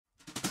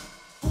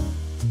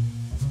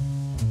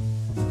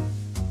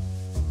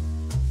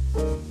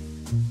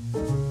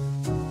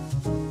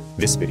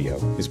This video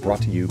is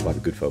brought to you by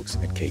the good folks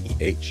at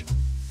KEH.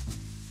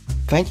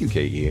 Thank you,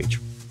 KEH.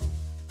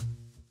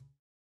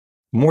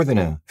 More than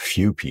a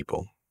few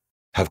people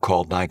have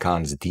called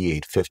Nikon's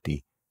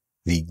D850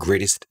 the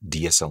greatest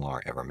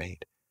DSLR ever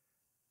made.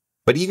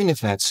 But even if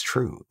that's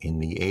true in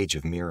the age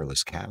of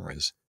mirrorless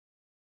cameras,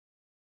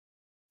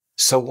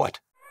 so what?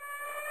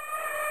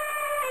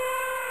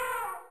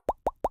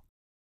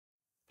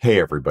 Hey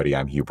everybody,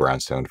 I'm Hugh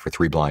Brownstone for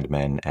Three Blind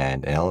Men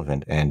and an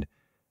Elephant, and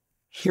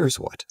here's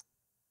what.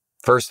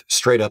 First,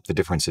 straight up, the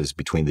differences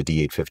between the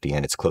D850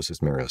 and its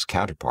closest mirrorless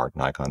counterpart,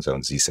 Nikon's own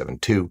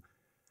Z7 II,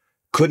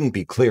 couldn't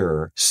be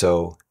clearer,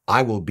 so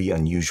I will be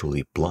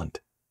unusually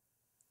blunt.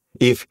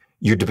 If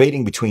you're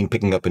debating between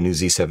picking up a new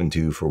Z7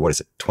 II for, what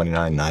is it,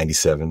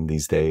 $29.97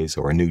 these days,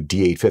 or a new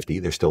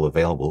D850, they're still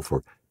available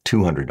for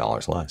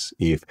 $200 less.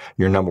 If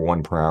your number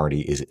one priority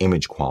is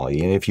image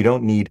quality, and if you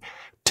don't need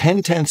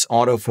 10/10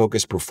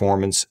 autofocus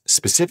performance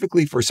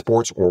specifically for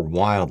sports or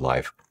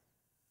wildlife,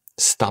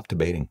 stop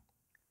debating.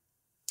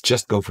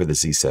 Just go for the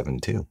Z7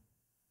 II.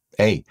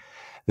 A,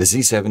 the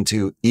Z7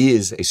 II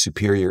is a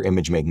superior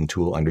image-making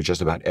tool under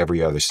just about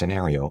every other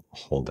scenario.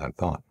 Hold that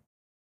thought.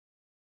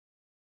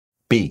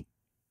 B,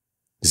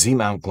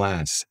 Z-mount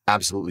glass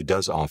absolutely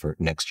does offer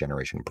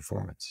next-generation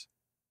performance.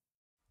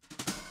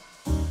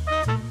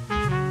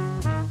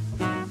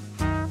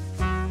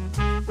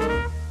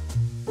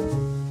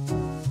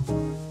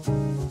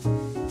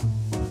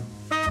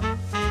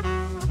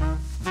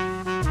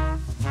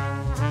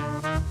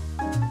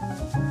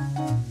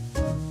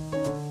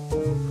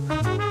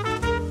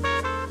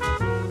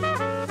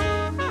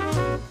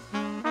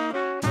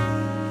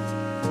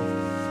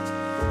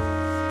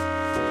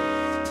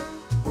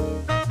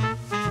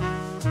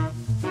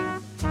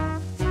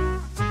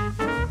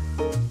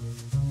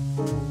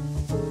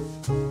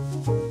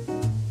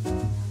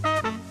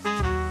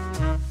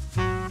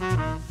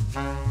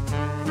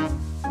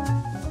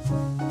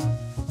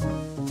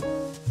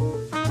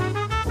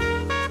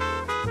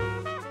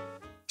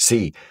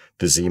 C,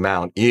 the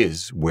Z-mount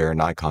is where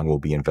Nikon will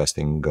be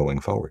investing going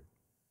forward.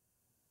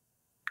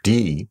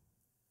 D,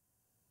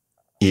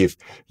 if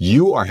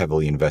you are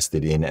heavily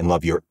invested in and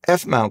love your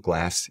F-mount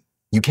glass,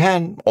 you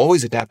can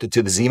always adapt it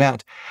to the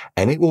Z-mount,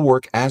 and it will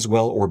work as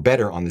well or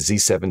better on the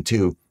Z7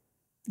 II,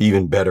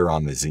 even better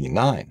on the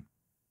Z9.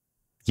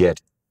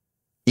 Yet,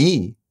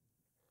 E,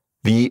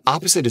 the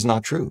opposite is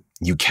not true.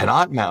 You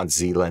cannot mount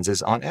Z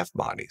lenses on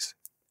F-bodies.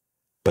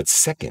 But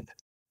second,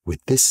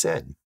 with this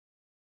said,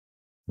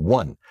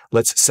 1,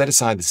 let's set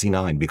aside the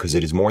Z9 because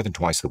it is more than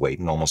twice the weight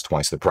and almost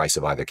twice the price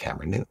of either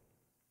camera new.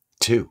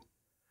 2,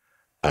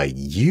 a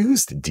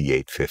used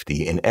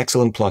D850 in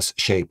excellent plus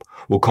shape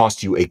will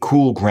cost you a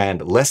cool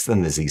grand less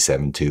than the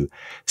Z7 II,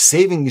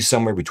 saving you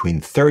somewhere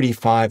between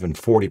 35 and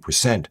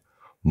 40%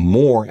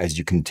 more as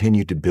you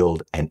continue to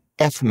build an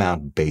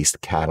F-mount based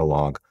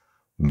catalog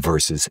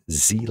versus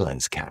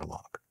Z-lens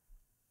catalog.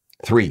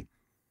 3,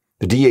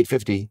 the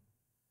D850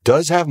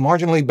 does have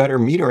marginally better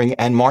metering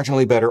and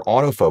marginally better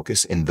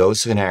autofocus in those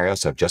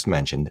scenarios I've just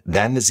mentioned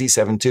than the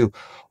Z7 II,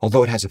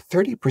 although it has a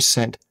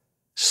 30%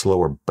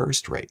 slower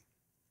burst rate.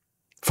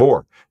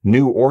 4,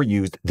 new or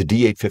used, the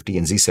D850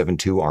 and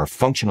Z7 II are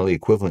functionally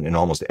equivalent in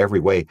almost every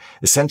way,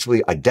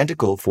 essentially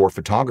identical for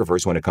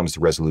photographers when it comes to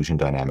resolution,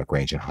 dynamic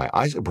range, and high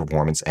ISO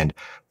performance. And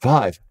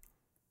 5,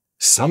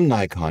 some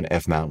Nikon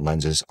F-mount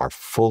lenses are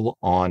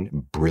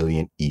full-on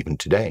brilliant even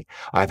today.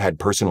 I've had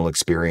personal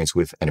experience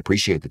with and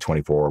appreciate the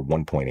 24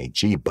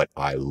 1.8G, but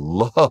I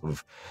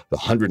love the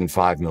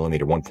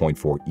 105mm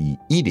 1.4E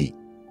ED.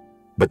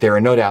 But there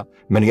are no doubt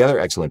many other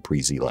excellent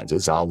pre-Z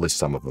lenses. I'll list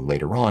some of them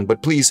later on,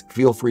 but please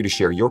feel free to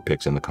share your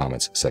picks in the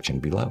comments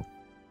section below.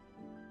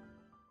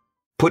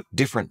 Put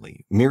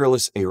differently,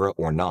 mirrorless era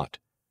or not,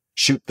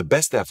 shoot the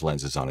best F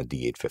lenses on a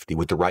D850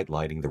 with the right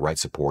lighting, the right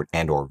support,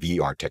 and/or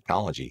VR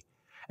technology,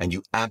 and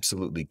you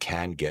absolutely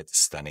can get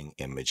stunning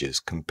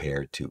images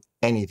compared to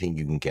anything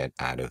you can get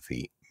out of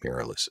the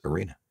mirrorless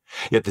arena.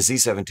 Yet the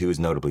Z7 II is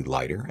notably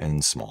lighter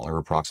and smaller,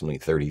 approximately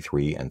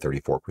 33 and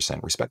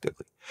 34%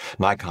 respectively.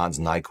 Nikon's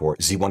Nikkor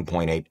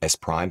Z1.8 S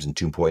primes and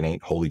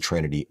 2.8 Holy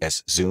Trinity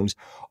S zooms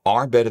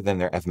are better than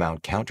their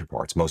F-mount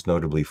counterparts, most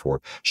notably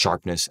for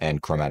sharpness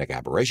and chromatic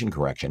aberration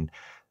correction,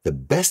 the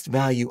best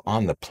value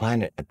on the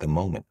planet at the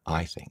moment,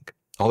 I think.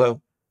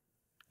 Although,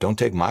 don't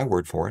take my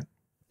word for it,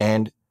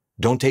 and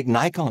don't take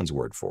Nikon's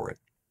word for it.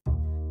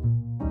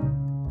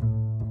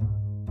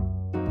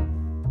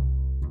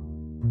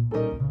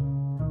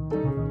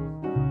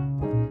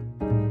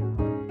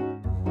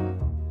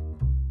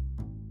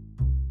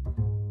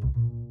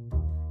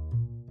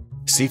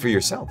 See for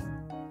yourself.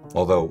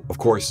 Although, of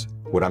course,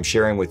 what I'm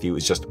sharing with you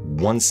is just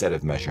one set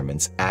of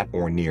measurements at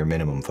or near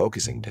minimum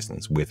focusing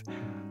distance with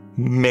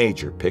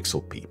major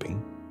pixel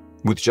peeping,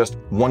 with just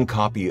one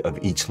copy of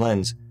each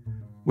lens,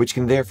 which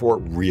can therefore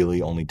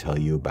really only tell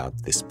you about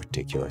this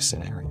particular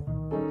scenario.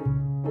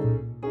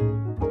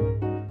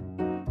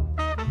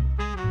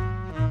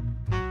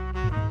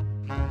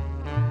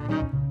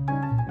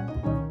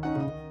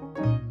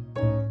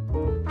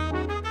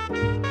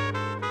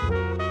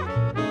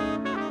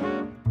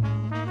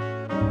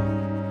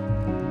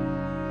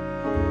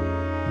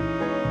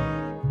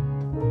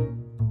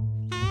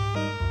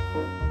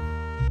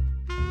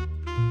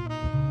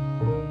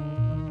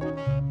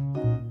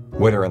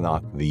 whether or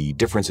not the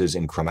differences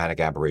in chromatic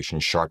aberration,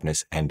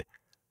 sharpness, and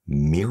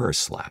mirror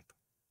slap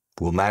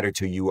will matter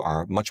to you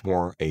are much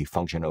more a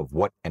function of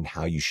what and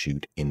how you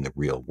shoot in the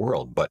real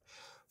world. But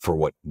for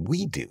what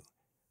we do,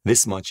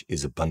 this much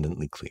is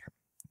abundantly clear.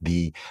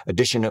 The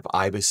addition of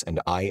IBIS and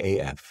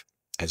IAF,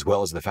 as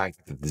well as the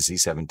fact that the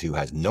Z7 II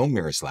has no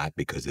mirror slap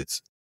because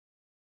it's,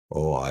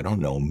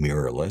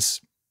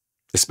 mirrorless,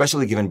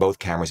 especially given both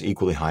cameras'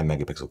 equally high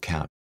megapixel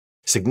count,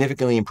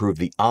 significantly improve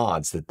the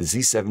odds that the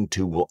Z7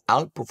 II will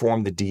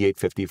outperform the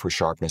D850 for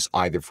sharpness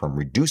either from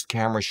reduced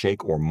camera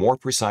shake or more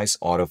precise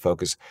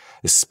autofocus,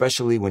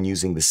 especially when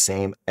using the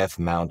same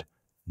F-mount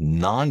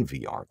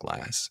non-VR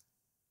glass.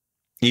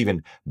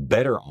 Even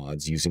better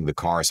odds using the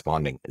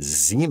corresponding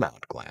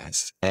Z-mount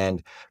glass,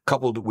 and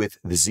coupled with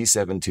the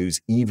Z7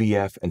 II's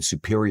EVF and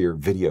superior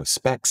video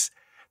specs,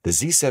 the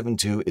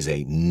Z7 II is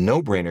a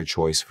no-brainer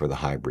choice for the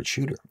hybrid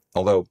shooter.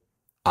 Although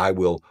I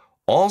will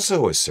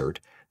also assert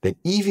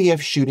that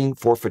EVF shooting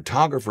for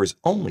photographers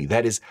only,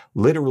 that is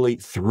literally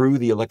through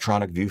the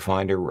electronic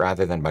viewfinder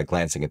rather than by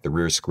glancing at the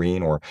rear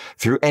screen or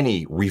through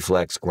any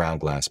reflex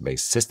ground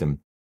glass-based system,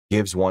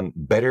 gives one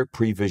better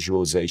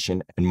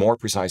pre-visualization and more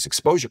precise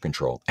exposure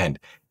control and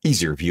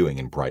easier viewing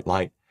in bright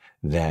light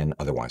than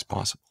otherwise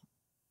possible.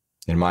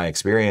 In my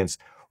experience,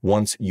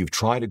 once you've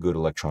tried a good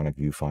electronic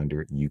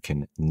viewfinder, you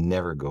can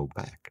never go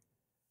back.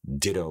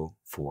 Ditto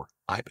for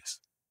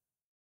IBIS.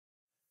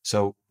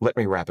 So let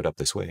me wrap it up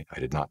this way. I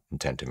did not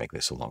intend to make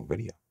this a long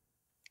video.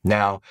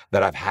 Now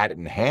that I've had it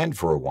in hand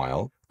for a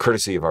while,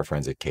 courtesy of our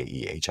friends at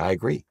KEH, I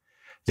agree.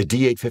 The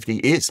D850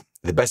 is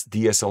the best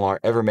DSLR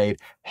ever made,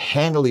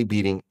 handily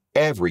beating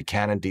every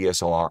Canon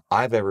DSLR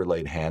I've ever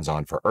laid hands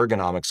on for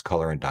ergonomics,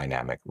 color, and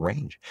dynamic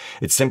range.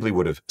 It simply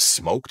would have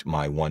smoked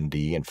my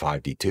 1D and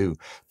 5D II,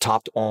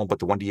 topped all but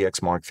the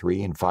 1DX Mark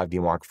III and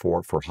 5D Mark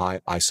IV for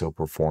high ISO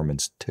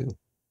performance too.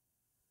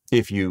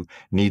 If you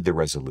need the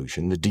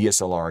resolution, the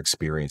DSLR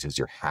experience is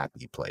your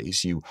happy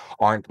place, you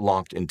aren't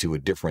locked into a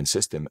different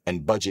system,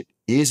 and budget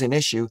is an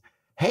issue,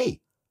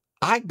 hey,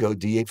 I'd go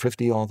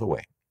D850 all the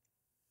way.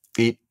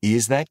 It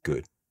is that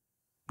good.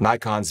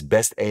 Nikon's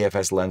best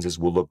AFS lenses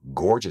will look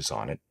gorgeous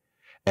on it,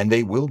 and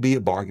they will be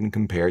a bargain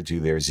compared to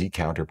their Z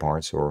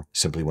counterparts or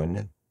simply when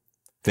new.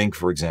 Think,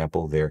 for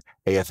example, their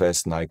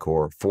AFS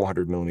Nikkor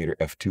 400mm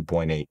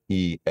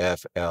f2.8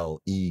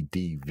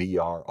 EFLED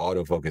VR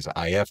autofocus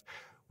IF,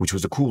 which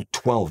was a cool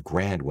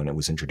 $12,000 when it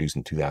was introduced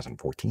in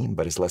 2014,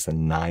 but is less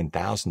than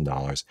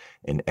 $9,000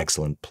 in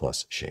excellent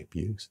plus shape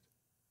used.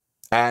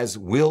 As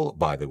will,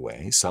 by the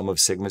way, some of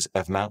Sigma's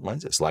f-mount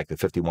lenses like the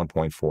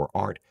 51.4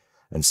 Art,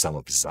 and some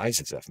of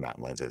Zeiss's f-mount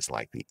lenses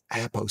like the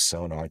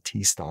Aposonar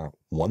T-Star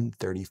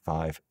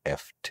 135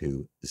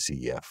 f2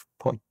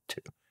 ZF.2.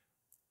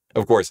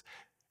 Of course,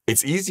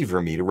 it's easy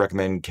for me to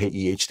recommend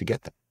KEH to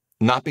get them,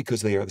 not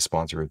because they are the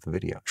sponsor of the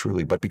video,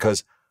 truly, but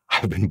because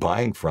I've been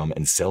buying from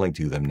and selling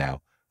to them now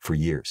for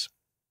years.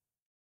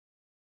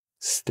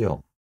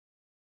 Still,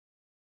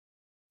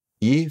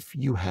 if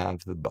you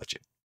have the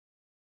budget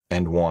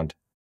and want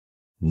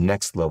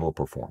next level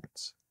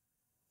performance,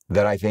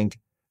 that I think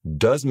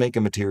does make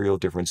a material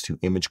difference to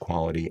image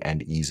quality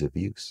and ease of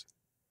use,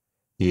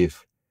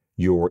 if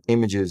your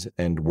images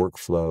and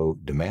workflow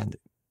demand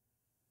it.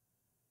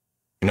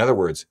 In other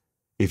words,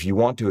 if you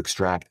want to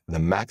extract the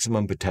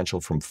maximum potential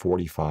from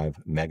 45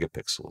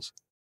 megapixels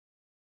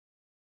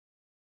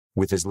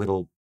with as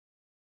little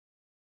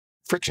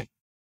friction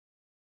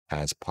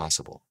as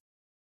possible,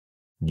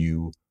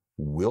 you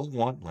will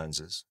want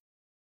lenses,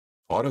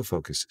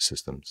 autofocus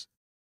systems,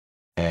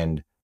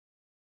 and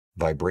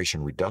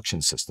vibration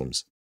reduction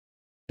systems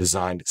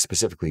designed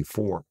specifically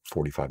for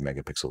 45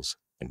 megapixels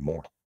and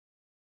more.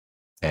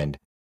 And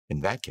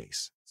in that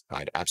case,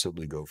 I'd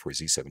absolutely go for a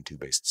Z7 II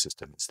based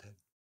system instead.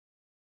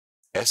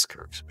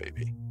 S-curves,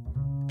 baby.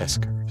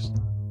 S-curves.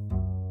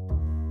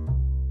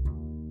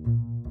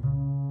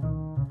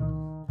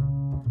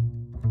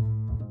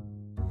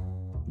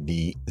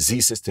 The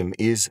Z system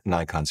is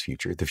Nikon's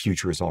future. The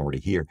future is already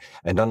here.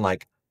 And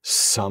unlike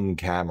some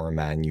camera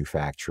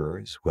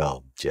manufacturers,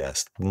 well,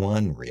 just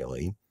one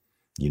really,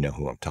 you know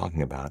who I'm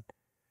talking about,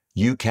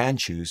 you can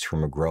choose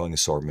from a growing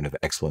assortment of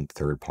excellent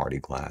third-party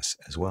glass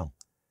as well.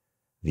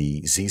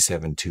 The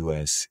Z7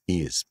 IIS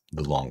is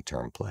the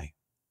long-term play.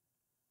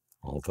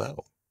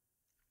 Although,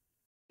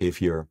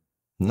 if you're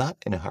not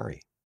in a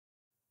hurry,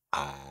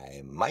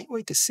 I might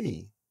wait to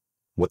see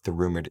what the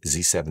rumored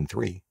Z7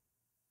 III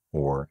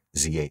or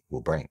Z8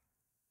 will bring.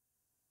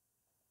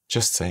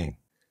 Just saying.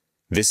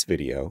 This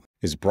video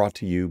is brought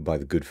to you by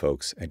the good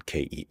folks at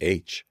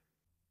KEH.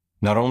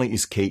 Not only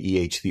is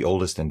KEH the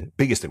oldest and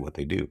biggest at what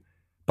they do,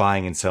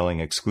 buying and selling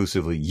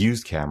exclusively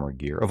used camera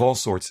gear of all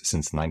sorts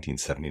since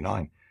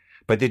 1979,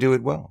 but they do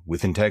it well,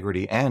 with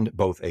integrity and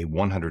both a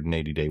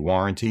 180-day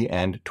warranty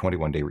and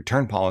 21-day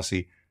return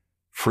policy,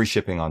 free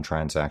shipping on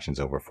transactions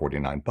over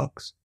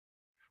 $49.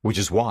 Which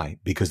is why,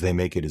 because they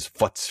make it as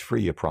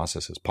futz-free a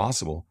process as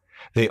possible,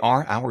 they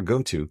are our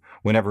go-to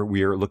whenever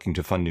we are looking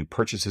to fund new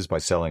purchases by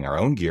selling our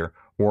own gear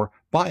or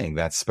buying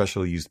that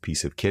special used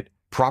piece of kit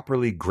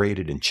properly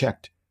graded and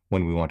checked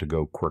when we want to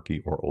go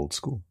quirky or old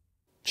school.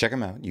 Check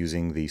them out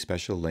using the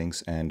special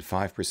links and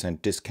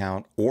 5%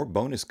 discount or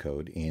bonus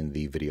code in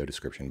the video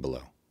description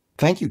below.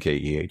 Thank you,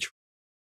 KEH,